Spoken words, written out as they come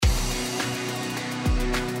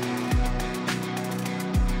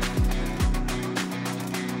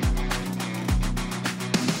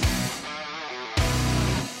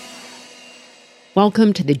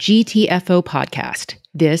Welcome to the GTFO podcast.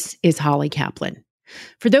 This is Holly Kaplan.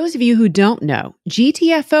 For those of you who don't know,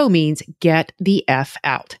 GTFO means get the F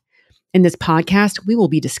out. In this podcast, we will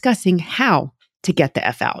be discussing how to get the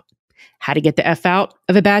F out. How to get the F out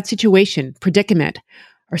of a bad situation, predicament,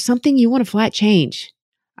 or something you want to flat change.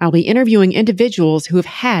 I'll be interviewing individuals who have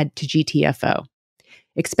had to GTFO.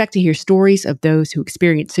 Expect to hear stories of those who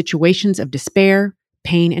experience situations of despair,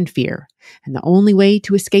 pain, and fear. And the only way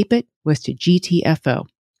to escape it was to GTFO.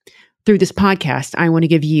 Through this podcast, I want to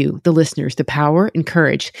give you, the listeners, the power and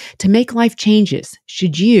courage to make life changes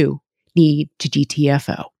should you need to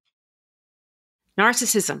GTFO.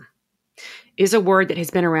 Narcissism is a word that has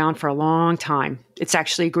been around for a long time. It's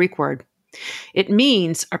actually a Greek word. It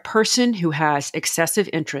means a person who has excessive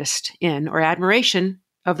interest in or admiration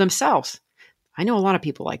of themselves. I know a lot of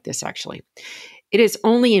people like this, actually. It is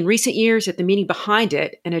only in recent years that the meaning behind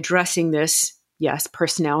it and addressing this, yes,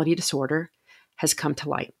 personality disorder has come to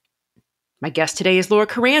light. My guest today is Laura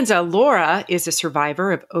Carranza. Laura is a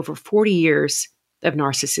survivor of over 40 years of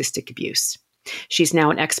narcissistic abuse. She's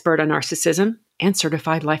now an expert on narcissism and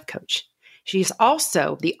certified life coach. She's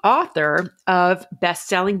also the author of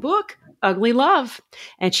best-selling book, Ugly Love.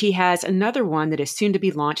 And she has another one that is soon to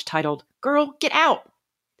be launched titled, Girl, Get Out.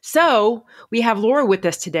 So we have Laura with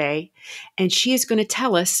us today, and she is going to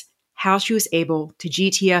tell us how she was able to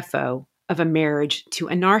GTFO of a marriage to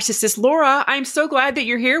a narcissist. Laura, I'm so glad that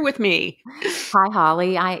you're here with me. Hi,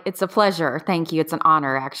 Holly. It's a pleasure. Thank you. It's an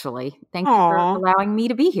honor, actually. Thank you for allowing me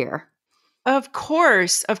to be here. Of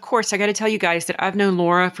course. I got to tell you guys that I've known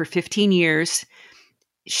Laura for 15 years.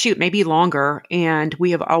 Shoot, maybe longer. And we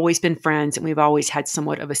have always been friends, and we've always had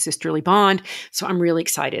somewhat of a sisterly bond. So I'm really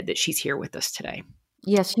excited that she's here with us today.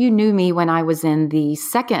 Yes, you knew me when I was in the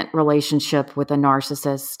second relationship with a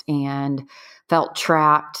narcissist and felt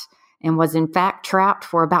trapped and was in fact trapped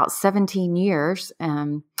for about 17 years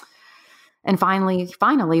and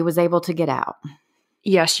finally was able to get out.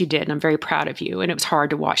 Yes, you did. And I'm very proud of you. And it was hard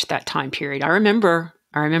to watch that time period. I remember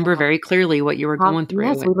very clearly what you were going through.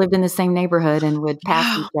 Yes, we lived in the same neighborhood and would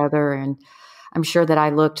pass each other. And I'm sure that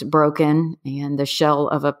I looked broken and the shell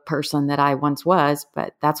of a person that I once was,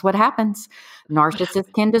 but that's what happens.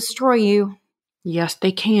 Narcissists can destroy you. Yes,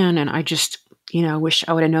 they can. And I just, wish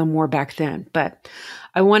I would have known more back then. But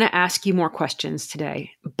I want to ask you more questions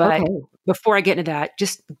today. But Before I get into that,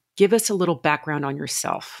 just give us a little background on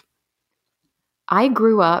yourself. I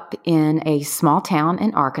grew up in a small town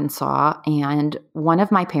in Arkansas, and one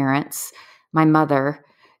of my parents, my mother,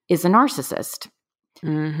 is a narcissist.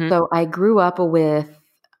 Mm-hmm. So I grew up with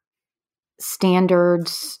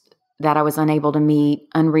standards that I was unable to meet,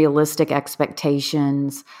 unrealistic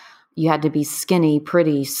expectations. You had to be skinny,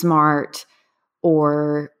 pretty, smart,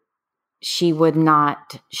 or she would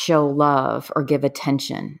not show love or give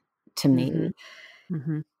attention to me. Mm-hmm.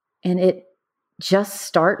 Mm-hmm. And it just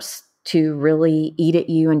starts to really eat at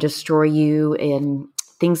you and destroy you and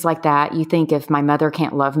things like that. You think, if my mother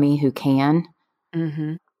can't love me, who can?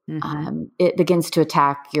 Mm-hmm. Mm-hmm. It begins to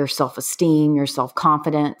attack your self-esteem, your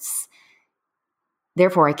self-confidence.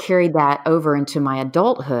 Therefore, I carried that over into my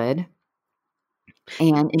adulthood.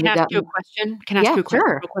 And Can I ask you a question?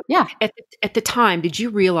 Sure. Yeah. At the time, did you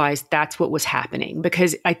realize that's what was happening?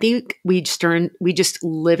 Because I think we just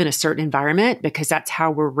live in a certain environment because that's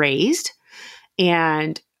how we're raised.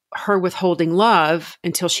 And her withholding love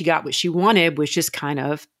until she got what she wanted was just kind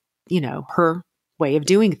of, her way of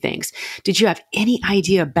doing things. Did you have any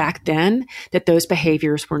idea back then that those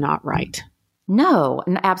behaviors were not right? No,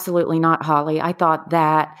 absolutely not, Holly. I thought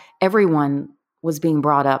that everyone was being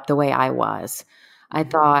brought up the way I was. I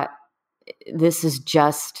thought, this is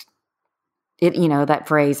just it. That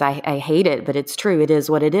phrase, I hate it, but it's true. It is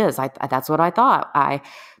what it is. That's what I thought.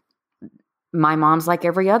 My mom's like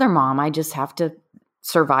every other mom. I just have to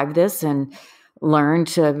survive this and learn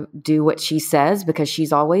to do what she says because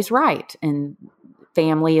she's always right. And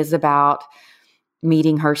family is about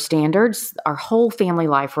meeting her standards. Our whole family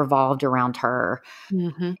life revolved around her.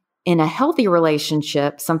 Mm-hmm. In a healthy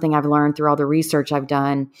relationship, something I've learned through all the research I've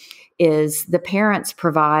done is the parents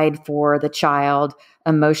provide for the child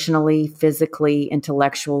emotionally, physically,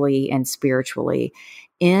 intellectually, and spiritually.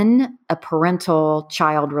 In a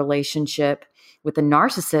parental-child relationship with a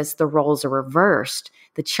narcissist, the roles are reversed.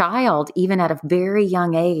 The child, even at a very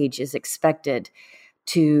young age, is expected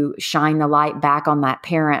to shine the light back on that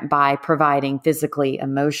parent by providing physically,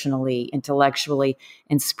 emotionally, intellectually,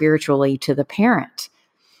 and spiritually to the parent,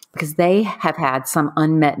 because they have had some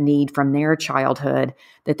unmet need from their childhood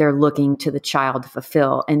that they're looking to the child to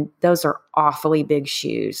fulfill. And those are awfully big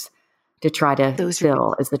shoes to try to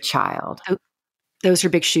fill as the child. Those are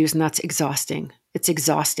big shoes, and that's exhausting. It's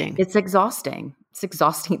exhausting. It's exhausting. It's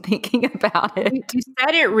exhausting thinking about it. You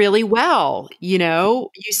said it really well. You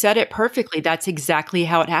said it perfectly. That's exactly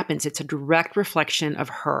how it happens. It's a direct reflection of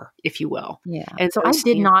her, if you will. Yeah. And So I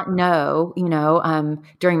did not know,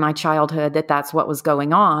 during my childhood that that's what was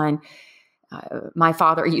going on. My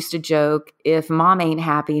father used to joke, if mom ain't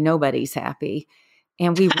happy, nobody's happy.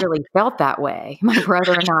 And we really felt that way. My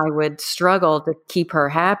brother and I would struggle to keep her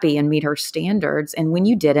happy and meet her standards. And when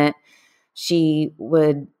you didn't, she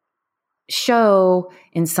would show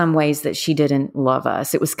in some ways that she didn't love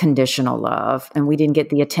us. It was conditional love, and we didn't get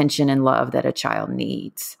the attention and love that a child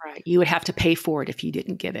needs. Right. You would have to pay for it if you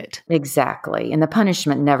didn't get it. Exactly. And the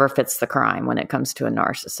punishment never fits the crime when it comes to a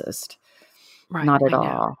narcissist. Right. Not at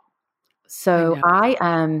all. So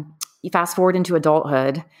you fast forward into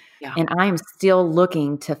adulthood, and I am still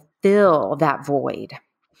looking to fill that void,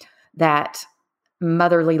 that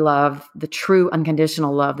motherly love, the true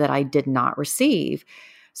unconditional love that I did not receive.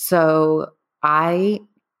 So I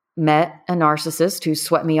met a narcissist who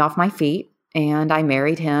swept me off my feet, and I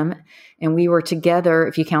married him. And we were together,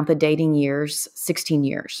 if you count the dating years, 16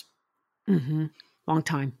 years. Mm-hmm. Long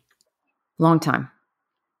time. Long time.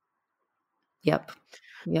 Yep.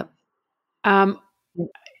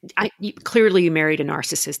 Clearly you married a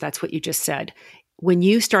narcissist. That's what you just said. When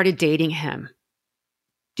you started dating him,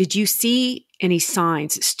 did you see any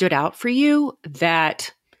signs that stood out for you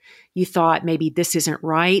that you thought maybe this isn't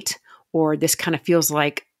right, or this kind of feels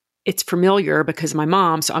like it's familiar because of my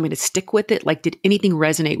mom, so I'm going to stick with it? Like, did anything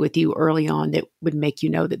resonate with you early on that would make you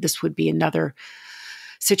know that this would be another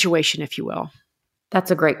situation, if you will?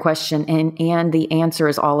 That's a great question. And the answer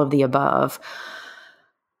is all of the above.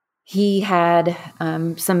 He had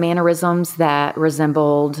some mannerisms that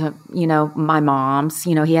resembled, my mom's.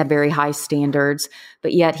 He had very high standards,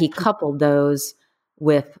 but yet he coupled those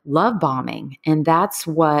with love bombing. And that's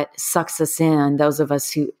what sucks us in, those of us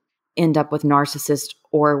who end up with narcissists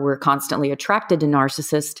or we're constantly attracted to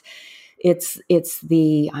narcissists. It's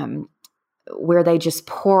the where they just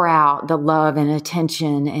pour out the love and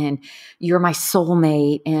attention, and you're my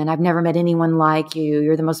soulmate, and I've never met anyone like you.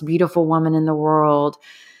 You're the most beautiful woman in the world.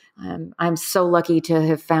 I'm so lucky to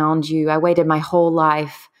have found you. I waited my whole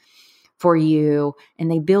life for you.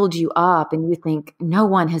 And they build you up, and you think, no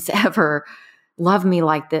one has ever loved me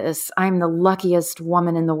like this. I'm the luckiest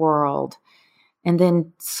woman in the world. And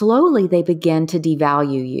then slowly they begin to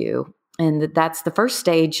devalue you. And that's the first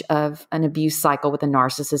stage of an abuse cycle with a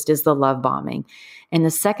narcissist, is the love bombing. And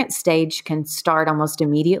the second stage can start almost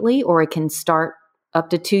immediately, or it can start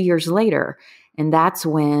up to 2 years later. And that's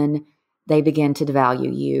when they begin to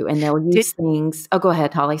devalue you, and they'll use things. Oh, go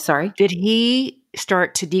ahead, Holly. Sorry. Did he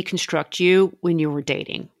start to deconstruct you when you were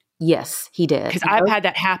dating? Yes, he did. Because I've had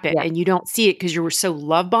that happen, and you don't see it because you were so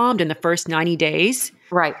love bombed in the first 90 days.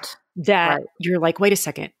 Right. That you're like, wait a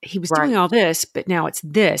second, he was doing all this, but now it's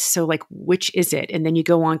this. So like, which is it? And then you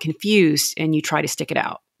go on confused and you try to stick it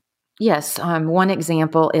out. Yes. One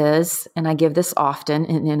example is, and I give this often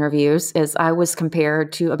in interviews, is I was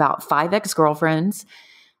compared to about 5 ex-girlfriends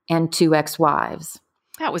and 2 ex-wives.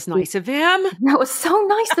 That was nice of him. That was so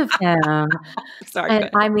nice of him. Sorry. And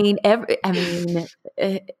I mean,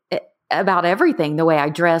 about everything, the way I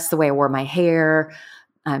dressed, the way I wore my hair,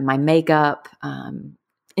 my makeup,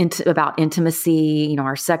 about intimacy,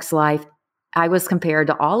 our sex life. I was compared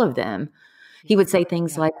to all of them. He would say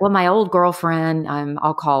things like, well, my old girlfriend,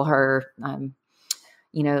 I'll call her,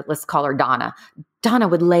 let's call her Donna. Donna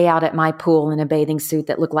would lay out at my pool in a bathing suit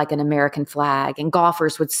that looked like an American flag, and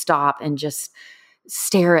golfers would stop and just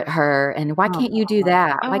stare at her. And why can't you do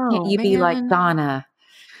that? Why can't you be like Donna?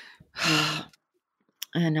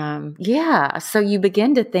 And so you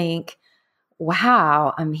begin to think,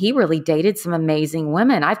 wow, he really dated some amazing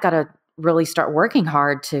women. I've got to really start working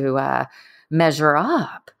hard to measure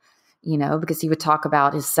up, because he would talk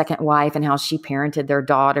about his second wife and how she parented their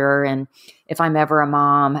daughter. And if I'm ever a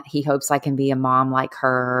mom, he hopes I can be a mom like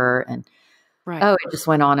her. And it just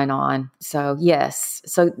went on and on. So yes.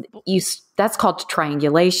 So that's called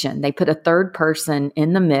triangulation. They put a third person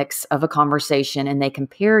in the mix of a conversation and they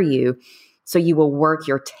compare you. So you will work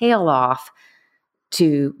your tail off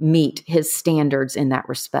to meet his standards in that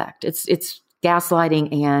respect. It's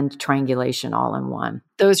gaslighting and triangulation all in one.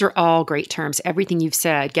 Those are all great terms. Everything you've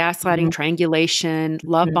said, gaslighting, triangulation,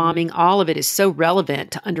 love bombing, all of it is so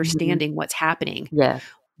relevant to understanding what's happening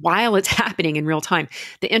while it's happening in real time.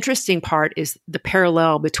 The interesting part is the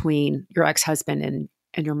parallel between your ex-husband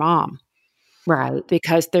and your mom. Right.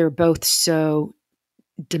 Because they're both so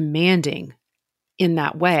demanding in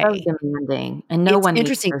that way. So demanding. And no one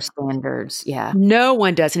meets their standards. Yeah. No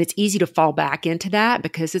one does. And it's easy to fall back into that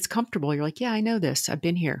because it's comfortable. You're like, yeah, I know this. I've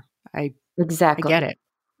been here. I get it.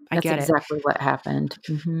 I That's get it. exactly what happened.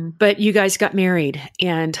 But you guys got married.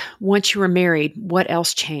 And once you were married, what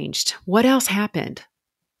else changed? What else happened?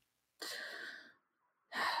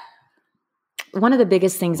 One of the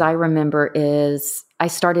biggest things I remember is I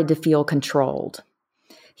started to feel controlled.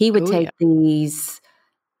 He would Oh, take yeah. these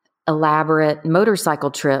elaborate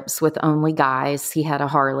motorcycle trips with only guys. He had a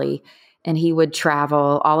Harley, and he would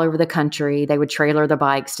travel all over the country. They would trailer the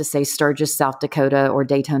bikes to, say, Sturgis, South Dakota, or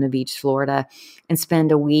Daytona Beach, Florida, and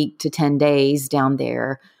spend a week to 10 days down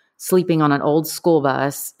there, sleeping on an old school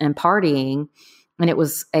bus and partying. And it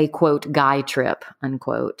was a, quote, guy trip,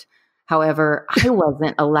 unquote. However, I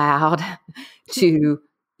wasn't allowed to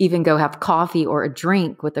even go have coffee or a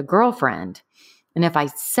drink with a girlfriend. And if I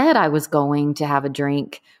said I was going to have a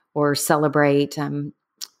drink or celebrate,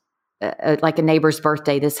 like a neighbor's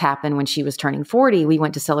birthday, this happened when she was turning 40. We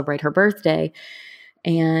went to celebrate her birthday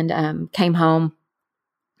and came home,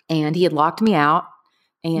 and he had locked me out.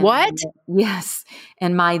 And What? yes.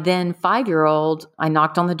 And my then 5-year-old, I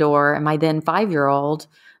knocked on the door, and my then 5-year-old,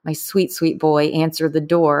 my sweet, sweet boy, answered the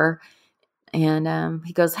door. And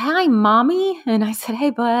he goes, "Hi, mommy." And I said, "Hey,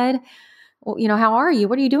 bud. Well, how are you?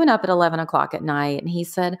 What are you doing up at 11 o'clock at night?" And he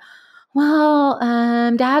said, "Well,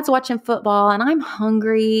 Dad's watching football and I'm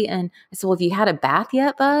hungry." And I said, "Well, have you had a bath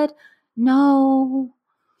yet, bud?" "No."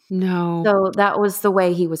 No. So that was the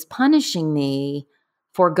way he was punishing me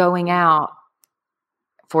for going out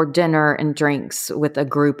for dinner and drinks with a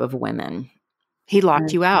group of women. He locked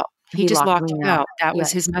And you out. He he just locked locked me you out. out. That was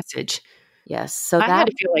Yes. his message. Yes. So I had that,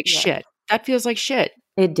 to feel like yeah, shit. That feels like shit.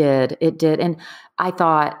 it did. It did. And I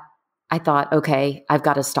thought, okay, I've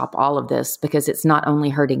got to stop all of this because it's not only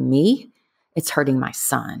hurting me, it's hurting my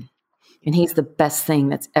son. And he's the best thing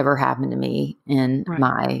that's ever happened to me in Right.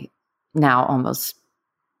 my now almost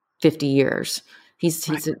 50 years. He's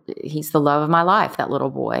the love of my life, that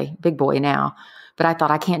little boy, big boy now. But I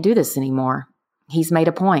thought, I can't do this anymore. He's made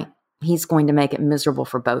a point. He's going to make it miserable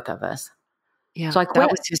for both of us. Yeah. So I quit.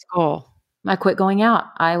 That was his goal. I quit going out.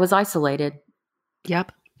 I was isolated.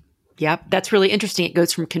 Yep. Yep. That's really interesting. It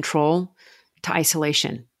goes from control to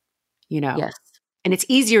isolation, Yes. And it's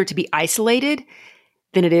easier to be isolated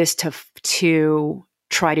than it is to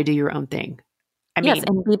try to do your own thing. I Yes, mean,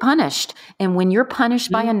 and be punished. And when you're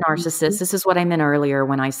punished by a narcissist, this is what I meant earlier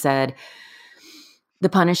when I said the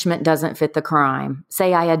punishment doesn't fit the crime.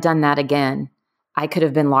 Say I had done that again. I could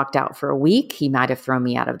have been locked out for a week. He might have thrown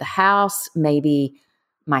me out of the house. Maybe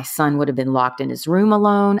my son would have been locked in his room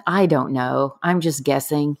alone. I don't know. I'm just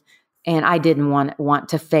guessing. And I didn't want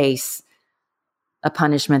to face a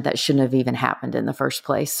punishment that shouldn't have even happened in the first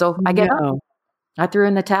place. So I gave up. I threw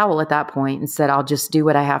in the towel at that point and said, I'll just do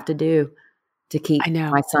what I have to do to keep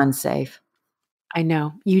my son safe. I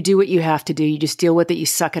know. You do what you have to do. You just deal with it. You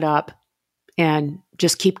suck it up and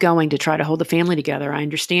just keep going to try to hold the family together. I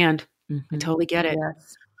understand. I totally get it.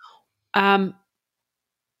 Yes.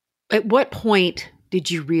 At what point did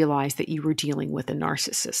you realize that you were dealing with a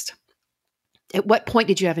narcissist? At what point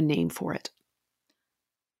did you have a name for it?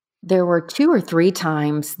 There were 2 or 3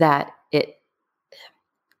 times that it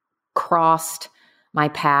crossed my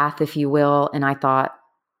path, if you will. And I thought,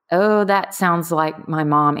 oh, that sounds like my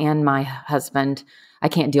mom and my husband. I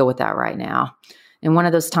can't deal with that right now. And one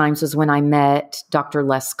of those times was when I met Dr.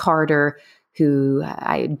 Les Carter, who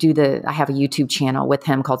I have a YouTube channel with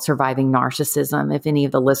him called Surviving Narcissism, if any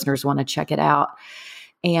of the listeners want to check it out.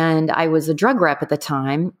 And I was a drug rep at the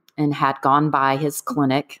time and had gone by his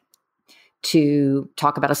clinic to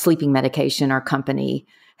talk about a sleeping medication our company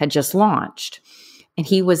had just launched. And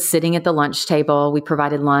he was sitting at the lunch table. We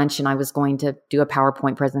provided lunch, and I was going to do a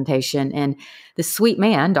PowerPoint presentation. And this sweet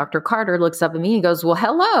man, Dr. Carter, looks up at me and goes, "Well,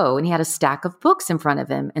 hello." And he had a stack of books in front of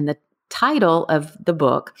him. And the title of the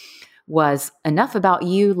book was "Enough About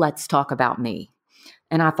You, Let's Talk About Me."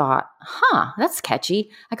 And I thought, that's catchy.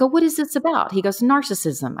 I go, "What is this about?" He goes,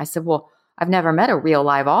 "Narcissism." I said, "Well, I've never met a real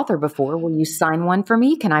live author before. Will you sign one for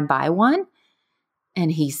me? Can I buy one?"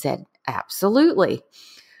 And he said, "Absolutely."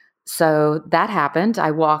 So that happened.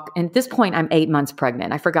 And at this point, I'm 8 months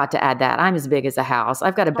pregnant. I forgot to add that. I'm as big as a house.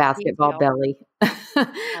 I've got a basketball belly.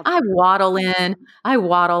 I waddle in, I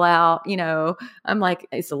waddle out, I'm like,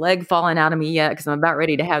 is a leg falling out of me yet? Because I'm about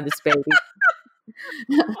ready to have this baby.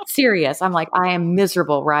 Serious. I'm like, I am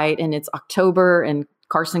miserable, right? And it's October and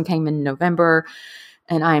Carson came in November.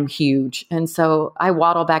 And I am huge. And so I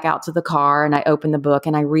waddle back out to the car and I open the book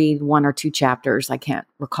and I read 1 or 2 chapters. I can't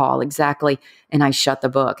recall exactly. And I shut the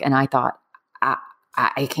book and I thought,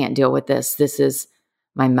 I can't deal with this. This is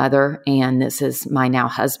my mother and this is my now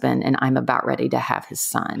husband. And I'm about ready to have his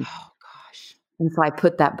son. Oh, gosh. And so I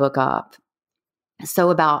put that book up. So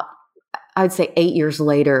about, I would say 8 years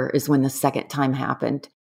later is when the second time happened.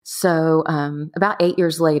 So about 8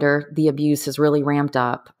 years later, the abuse has really ramped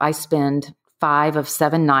up. I spend 5 of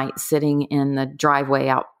 7 nights sitting in the driveway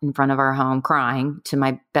out in front of our home crying to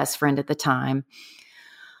my best friend at the time.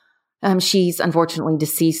 She's unfortunately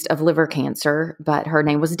deceased of liver cancer, but her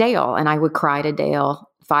name was Dale. And I would cry to Dale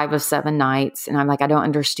 5 of 7 nights. And I'm like, I don't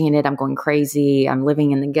understand it. I'm going crazy. I'm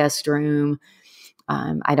living in the guest room.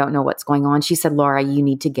 I don't know what's going on. She said, Laura, you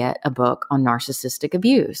need to get a book on narcissistic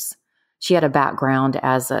abuse. She had a background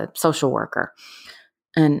as a social worker.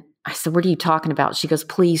 And I said, what are you talking about? She goes,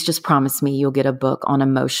 please just promise me you'll get a book on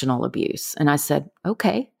emotional abuse. And I said,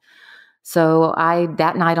 okay. So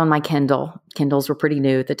that night on my Kindles were pretty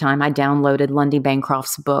new at the time, I downloaded Lundy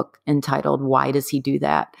Bancroft's book entitled, Why Does He Do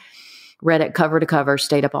That? Read it cover to cover,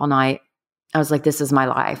 stayed up all night. I was like, this is my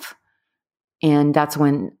life. And that's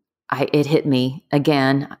when it hit me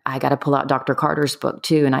again. I got to pull out Dr. Carter's book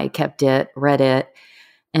too. And I kept it, read it,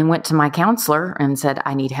 and went to my counselor and said,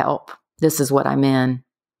 I need help. This is what I'm in.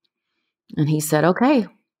 And he said, okay.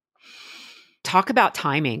 Talk about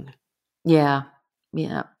timing. Yeah.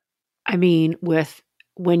 Yeah. I mean,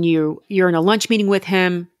 when you're in a lunch meeting with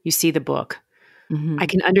him, you see the book. Mm-hmm. I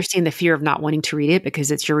can understand the fear of not wanting to read it because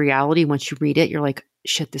it's your reality. Once you read it, you're like,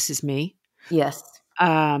 shit, this is me. Yes.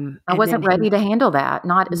 I wasn't ready to handle that.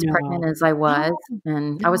 Not as pregnant as I was.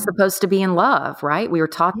 And I was supposed to be in love, right? We were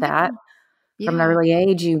taught that from an early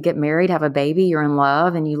age. You get married, have a baby, you're in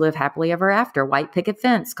love, and you live happily ever after. White picket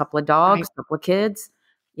fence, couple of dogs, couple of kids.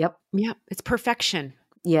 Yep. Yep. It's perfection.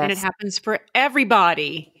 Yes. And it happens for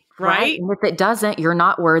everybody. Right? And if it doesn't, you're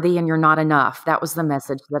not worthy and you're not enough. That was the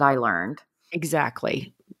message that I learned.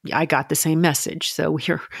 Exactly. I got the same message. So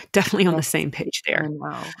you're definitely on the same page there.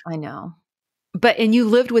 I know. And you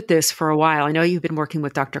lived with this for a while. I know you've been working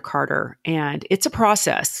with Dr. Carter, and it's a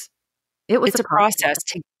process. It's a process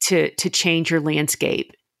to change your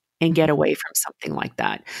landscape and get away from something like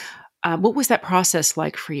that. What was that process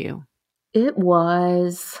like for you? It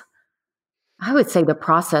was, I would say the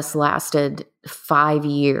process lasted 5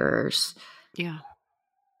 years. Yeah.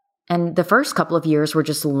 And the first couple of years were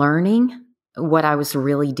just learning what I was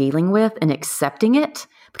really dealing with and accepting it,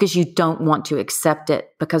 because you don't want to accept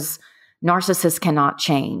it because narcissists cannot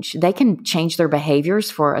change. They can change their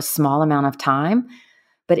behaviors for a small amount of time,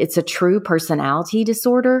 but it's a true personality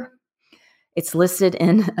disorder. It's listed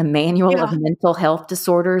in a manual of mental health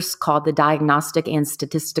disorders called the Diagnostic and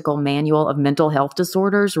Statistical Manual of Mental Health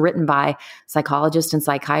Disorders, written by psychologists and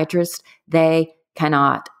psychiatrists. They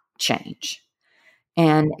cannot change.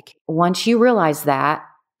 And once you realize that,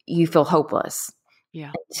 you feel hopeless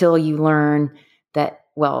until you learn that,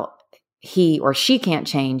 well, he or she can't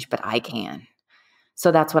change, but I can.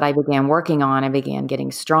 So that's what I began working on. I began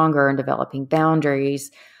getting stronger and developing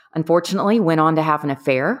boundaries. Unfortunately, went on to have an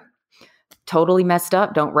affair. Totally messed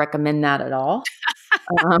up. Don't recommend that at all.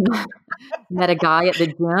 Met a guy at the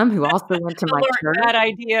gym who also went to my church. Bad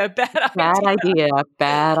idea.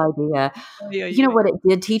 Bad idea. You know what it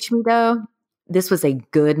did teach me though? This was a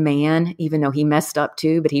good man, even though he messed up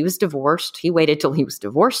too, but he was divorced. He waited till he was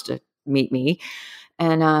divorced to meet me.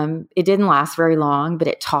 And it didn't last very long, but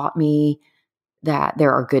it taught me that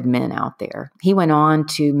there are good men out there. He went on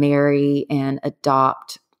to marry and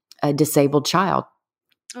adopt a disabled child.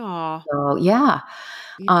 Oh, so yeah.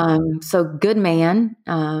 So good man,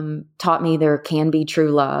 taught me there can be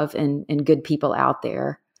true love and good people out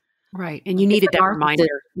there. Right. And you needed that reminder.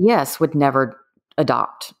 Yes. Would never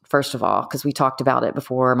adopt, first of all, because we talked about it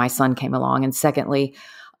before my son came along. And secondly,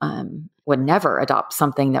 would never adopt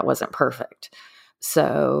something that wasn't perfect.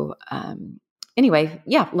 So anyway,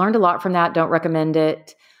 learned a lot from that. Don't recommend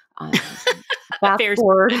it. Fast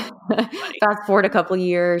forward a couple of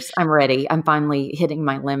years. I'm ready. I'm finally hitting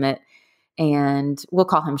my limit. And we'll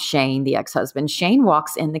call him Shane, the ex-husband. Shane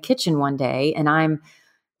walks in the kitchen one day, and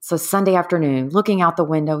so Sunday afternoon, looking out the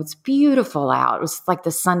window. It's beautiful out. It was like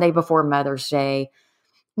the Sunday before Mother's Day,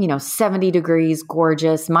 70 degrees,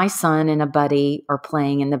 gorgeous. My son and a buddy are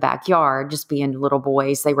playing in the backyard, just being little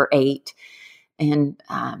boys. They were 8. And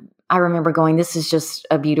I remember going, this is just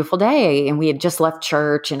a beautiful day. And we had just left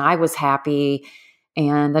church and I was happy.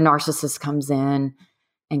 And the narcissist comes in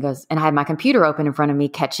and goes, and I had my computer open in front of me,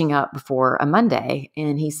 catching up before a Monday.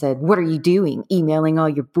 And he said, what are you doing? Emailing all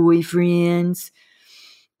your boyfriends?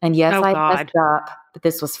 And yes, I messed up, but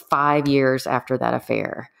this was 5 years after that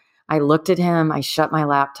affair. I looked at him, I shut my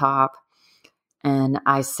laptop, and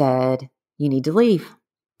I said, you need to leave.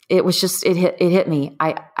 It was just, it hit me.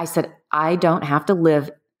 I said, I don't have to live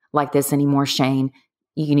like this anymore, Shane.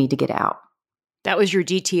 You need to get out. That was your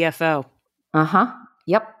GTFO. Uh-huh.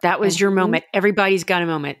 Yep. That was your moment. Everybody's got a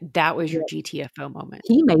moment. That was your GTFO moment.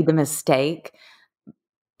 He made the mistake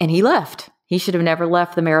and he left. He should have never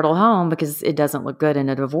left the marital home because it doesn't look good in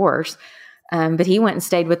a divorce. But he went and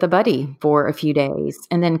stayed with a buddy for a few days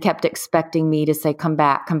and then kept expecting me to say, come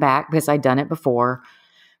back, because I'd done it before,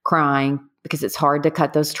 crying because it's hard to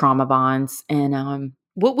cut those trauma bonds. And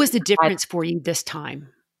what was the difference for you this time?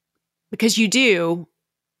 Because you do,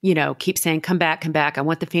 keep saying, come back. I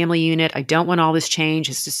want the family unit. I don't want all this change.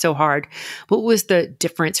 It's just so hard. What was the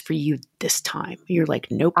difference for you this time? You're like,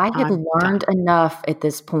 nope. I had learned enough at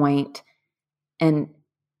this point and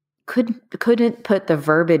couldn't put the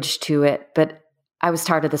verbiage to it, but I was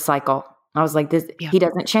tired of the cycle. I was like, this, he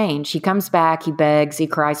doesn't change. He comes back, he begs, he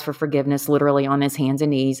cries for forgiveness, literally on his hands and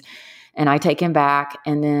knees. And I take him back.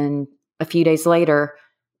 And then a few days later,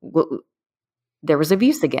 there was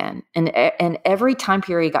abuse again. And every time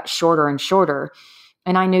period got shorter and shorter.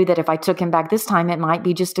 And I knew that if I took him back this time, it might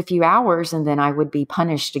be just a few hours and then I would be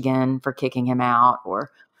punished again for kicking him out.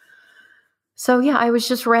 So yeah, I was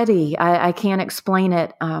just ready. I can't explain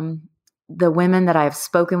it. The women that I've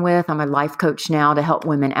spoken with, I'm a life coach now to help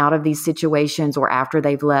women out of these situations or after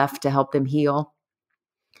they've left to help them heal.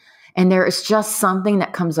 And there is just something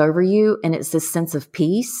that comes over you, and it's this sense of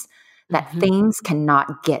peace that things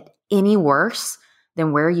cannot get any worse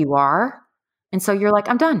than where you are. And so you're like,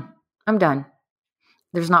 I'm done.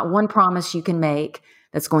 There's not one promise you can make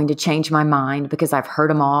that's going to change my mind because I've heard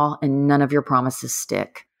them all and none of your promises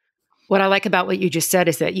stick. What I like about what you just said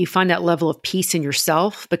is that you find that level of peace in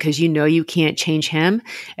yourself because you can't change him.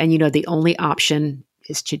 And the only option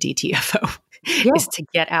is to DTFO, is to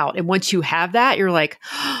get out. And once you have that, you're like,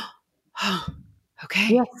 oh,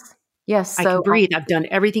 okay. Yes. I can breathe. I've done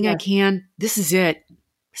everything I can. This is it.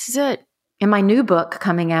 And my new book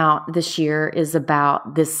coming out this year is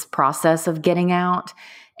about this process of getting out.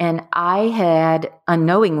 And I had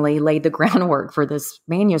unknowingly laid the groundwork for this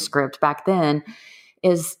manuscript back then.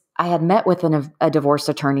 I had met with a divorce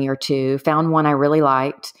attorney or two, found one I really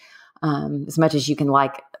liked, as much as you can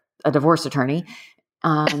like a divorce attorney,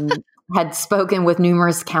 had spoken with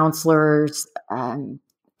numerous counselors,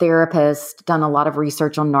 therapists, done a lot of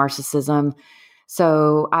research on narcissism.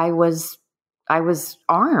 So I was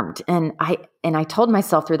armed, and I told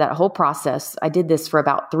myself through that whole process, I did this for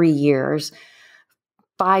about 3 years,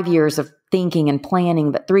 5 years of thinking and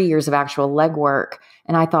planning, but 3 years of actual legwork.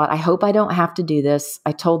 And I thought, I hope I don't have to do this.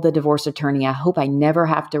 I told the divorce attorney, I hope I never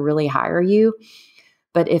have to really hire you.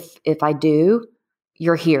 But if I do,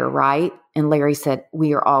 you're here, right? And Larry said,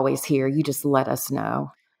 we are always here. You just let us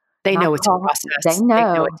know. They know it's a process. They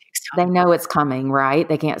know it takes time. They know it's coming, right?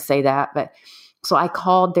 They can't say that. But so I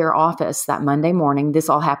called their office that Monday morning. This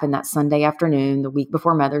all happened that Sunday afternoon, the week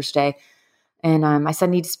before Mother's Day. And I said,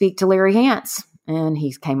 I need to speak to Larry Hance. And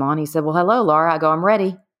he came on. He said, well, hello, Laura. I go, I'm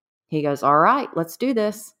ready. He goes, all right, let's do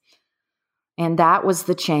this. And that was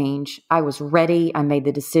the change. I was ready. I made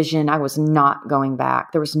the decision. I was not going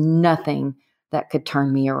back. There was nothing that could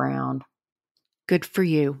turn me around. Good for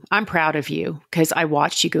you. I'm proud of you because I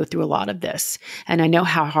watched you go through a lot of this. And I know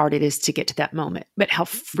how hard it is to get to that moment, but how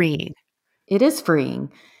freeing. It is freeing.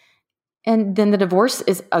 And then the divorce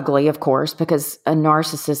is ugly, of course, because a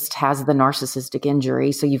narcissist has the narcissistic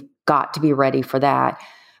injury. So you've got to be ready for that.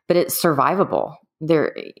 But it's survivable.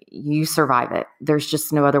 You survive it. There's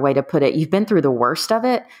just no other way to put it. You've been through the worst of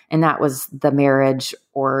it, and that was the marriage,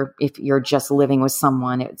 or if you're just living with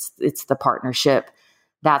someone, it's the partnership.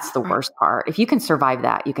 That's the worst part. If you can survive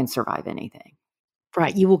that, you can survive anything.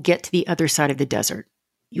 Right. You will get to the other side of the desert.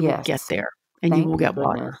 You will get there, and you will get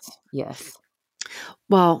water. Yes.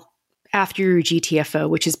 Well, after your GTFO,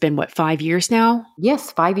 which has been 5 years now?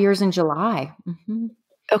 Yes, 5 years in July. Mm-hmm.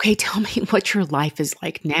 Okay, tell me what your life is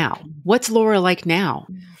like now. What's Laura like now?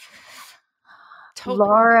 Totally.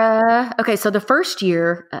 Laura, okay, so the first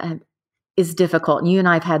year is difficult. And you and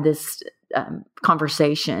I have had this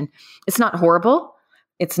conversation. It's not horrible.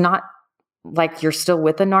 It's not like you're still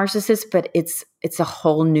with a narcissist, but it's a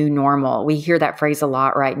whole new normal. We hear that phrase a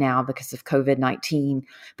lot right now because of COVID-19,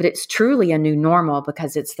 but it's truly a new normal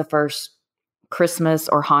because it's the first Christmas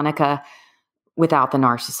or Hanukkah without the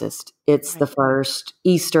narcissist. It's the first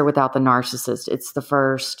Easter without the narcissist. It's the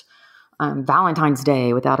first Valentine's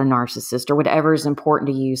Day without a narcissist, or whatever is important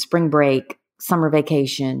to you, spring break, summer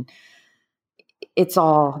vacation. It's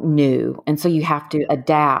all new. And so you have to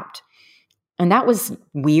adapt. And that was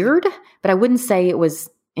weird, but I wouldn't say it was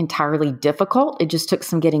entirely difficult. It just took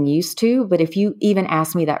some getting used to. But if you even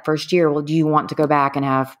asked me that first year, well, do you want to go back and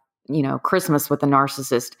have, Christmas with a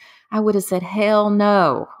narcissist? I would have said, hell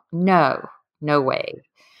no, no way.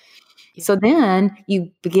 Yeah. So then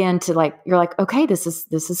you begin to you're like, okay, this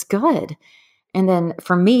is good. And then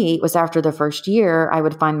for me, it was after the first year, I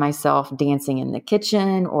would find myself dancing in the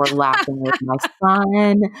kitchen or laughing with my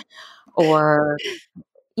son Or,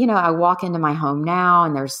 I walk into my home now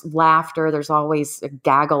and there's laughter. There's always a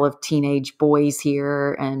gaggle of teenage boys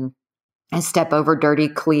here, and I step over dirty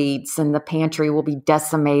cleats and the pantry will be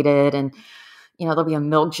decimated, and there'll be a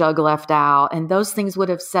milk jug left out, and those things would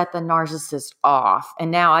have set the narcissist off. And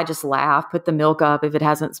now I just laugh, put the milk up if it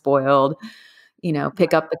hasn't spoiled,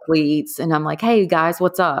 pick up the cleats, and I'm like, hey guys,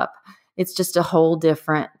 what's up? It's just a whole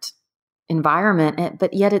different environment,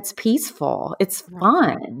 but yet it's peaceful. It's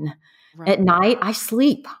fun. Right. At night, I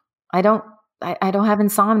sleep. I don't have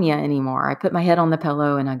insomnia anymore. I put my head on the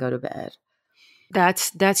pillow and I go to bed.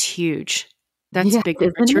 That's huge. That's a big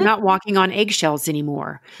difference. You're not walking on eggshells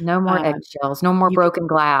anymore. No more eggshells. No more broken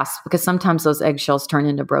glass, because sometimes those eggshells turn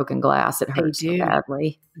into broken glass. It hurts so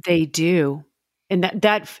badly. They do. And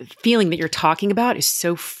that feeling that you're talking about is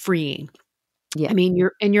so freeing. Yeah. I mean,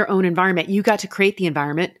 you're in your own environment. You got to create the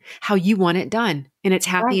environment how you want it done. And it's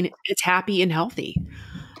happy and it's happy and healthy.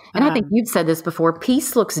 And I think you've said this before.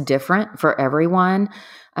 Peace looks different for everyone.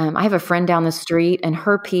 I have a friend down the street, and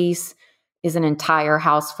her peace is an entire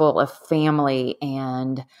house full of family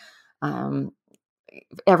and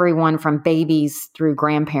everyone from babies through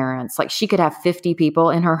grandparents. Like, she could have 50 people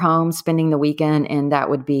in her home spending the weekend, and that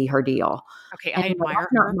would be her deal. Okay, I admire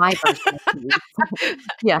her. My version of peace.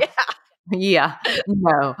 Yeah.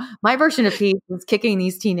 No. My version of peace is kicking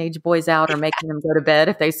these teenage boys out or making them go to bed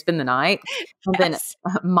if they spend the night. And then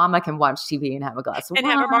mama can watch TV and have a glass of wine.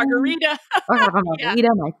 And have a margarita. Or have a margarita,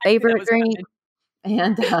 my favorite drink.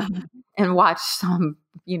 And watch some,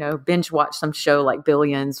 binge watch some show like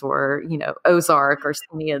Billions or, Ozark or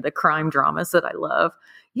any of the crime dramas that I love.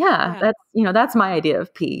 Yeah. That's my idea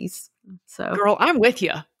of peace. So, girl, I'm with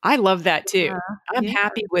you. I love that too. I'm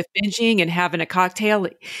happy with binging and having a cocktail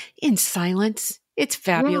in silence. It's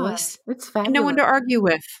fabulous. Yeah, it's fabulous. And no one to argue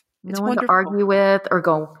with. It's no one to argue with or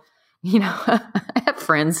go, I have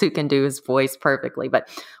friends who can do his voice perfectly, but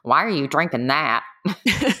why are you drinking that?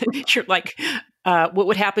 You're like, what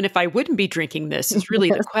would happen if I wouldn't be drinking this is really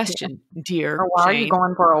the question, dear. Or why are you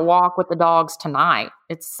going for a walk with the dogs tonight?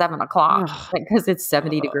 It's 7:00 because it's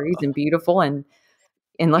 70 degrees and beautiful, and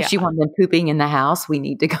unless you want them pooping in the house, we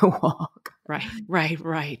need to go walk.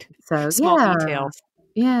 Right. So small details.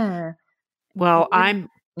 Yeah. Well, I'm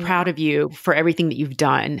proud of you for everything that you've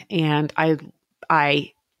done, and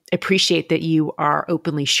I appreciate that you are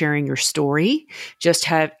openly sharing your story,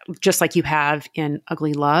 just like you have in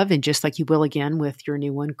Ugly Love, and just like you will again with your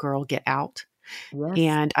new one, Girl Get Out. Yes.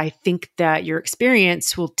 And I think that your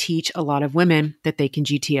experience will teach a lot of women that they can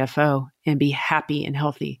GTFO and be happy and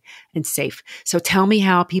healthy and safe. So tell me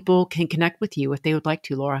how people can connect with you if they would like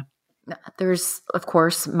to, Laura. There's, of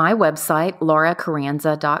course, my website,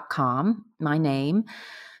 lauracarranza.com, my name,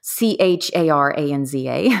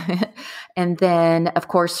 CHARANZA. And then, of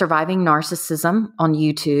course, Surviving Narcissism on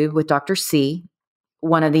YouTube with Dr. C,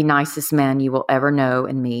 one of the nicest men you will ever know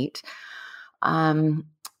and meet.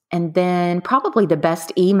 And then probably the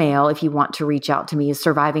best email, if you want to reach out to me, is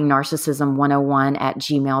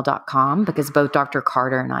survivingnarcissism101@gmail.com, because both Dr.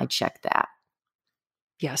 Carter and I check that.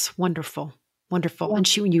 Yes. Wonderful. Yeah.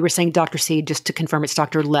 And you were saying Dr. C, just to confirm, it's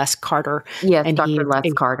Dr. Les Carter. Yes, and Dr.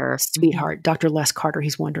 Les Carter. Sweetheart. Dr. Les Carter.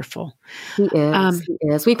 He's wonderful. He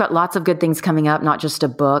is. We've got lots of good things coming up, not just a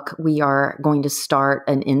book. We are going to start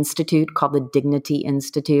an institute called the Dignity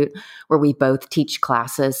Institute, where we both teach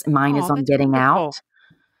classes. Mine is on getting out.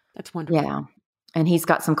 That's wonderful. Yeah. And he's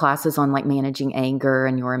got some classes on like managing anger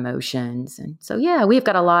and your emotions. And so, we've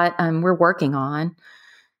got a lot we're working on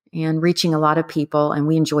and reaching a lot of people, and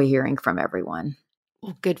we enjoy hearing from everyone.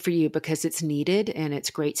 Well, good for you, because it's needed, and it's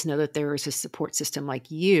great to know that there is a support system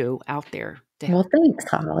like you out there. Well,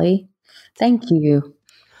 thanks, Holly. Thank you.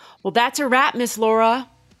 Well, that's a wrap, Miss Laura.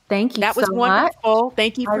 Thank you. That was wonderful. Much.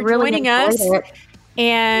 Thank you for joining us.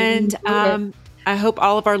 And I hope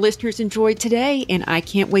all of our listeners enjoyed today, and I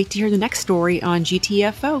can't wait to hear the next story on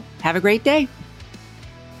GTFO. Have a great day.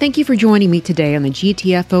 Thank you for joining me today on the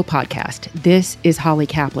GTFO podcast. This is Holly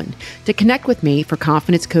Kaplan. To connect with me for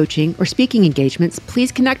confidence coaching or speaking engagements,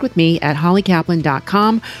 please connect with me at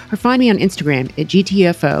hollykaplan.com or find me on Instagram at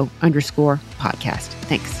GTFO_podcast.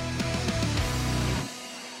 Thanks.